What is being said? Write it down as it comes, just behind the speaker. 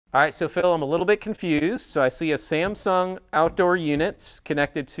All right, so Phil, I'm a little bit confused. So I see a Samsung outdoor unit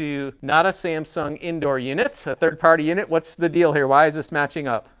connected to not a Samsung indoor unit, a third-party unit. What's the deal here? Why is this matching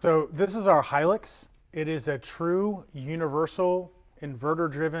up? So this is our Hylex. It is a true universal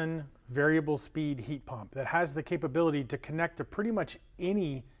inverter-driven variable speed heat pump that has the capability to connect to pretty much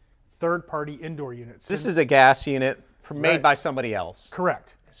any third-party indoor unit. This is a gas unit made Right. by somebody else.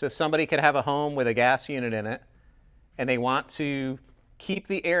 Correct. So somebody could have a home with a gas unit in it, and they want to keep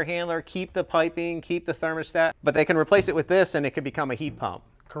the air handler, keep the piping, keep the thermostat, but they can replace it with this and it could become a heat pump.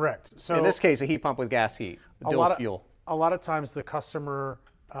 Correct. So In this case, a heat pump with gas heat, dual fuel. A lot of times the customer,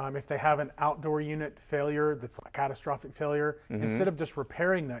 if they have an outdoor unit failure that's a catastrophic failure, instead of just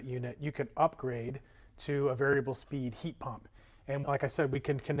repairing that unit, you can upgrade to a variable speed heat pump. And like I said, we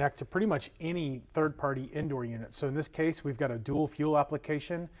can connect to pretty much any third-party indoor unit. So in this case, we've got a dual fuel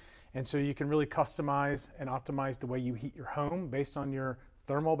application. And so you can really customize and optimize the way you heat your home based on your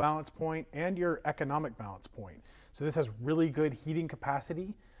thermal balance point and your economic balance point. So this has really good heating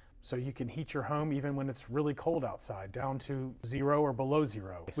capacity. So you can heat your home even when it's really cold outside, down to 0 or below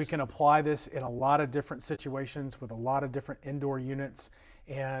 0. We can apply this in a lot of different situations with a lot of different indoor units.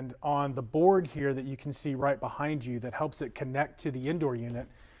 And on the board here that you can see right behind you that helps it connect to the indoor unit,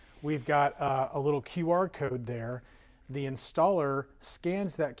 we've got a little QR code there. The installer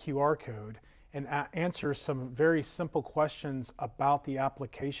scans that QR code and answers some very simple questions about the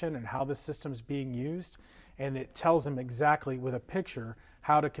application and how the system's being used. And it tells them exactly with a picture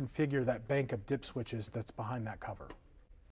how to configure that bank of dip switches that's behind that cover.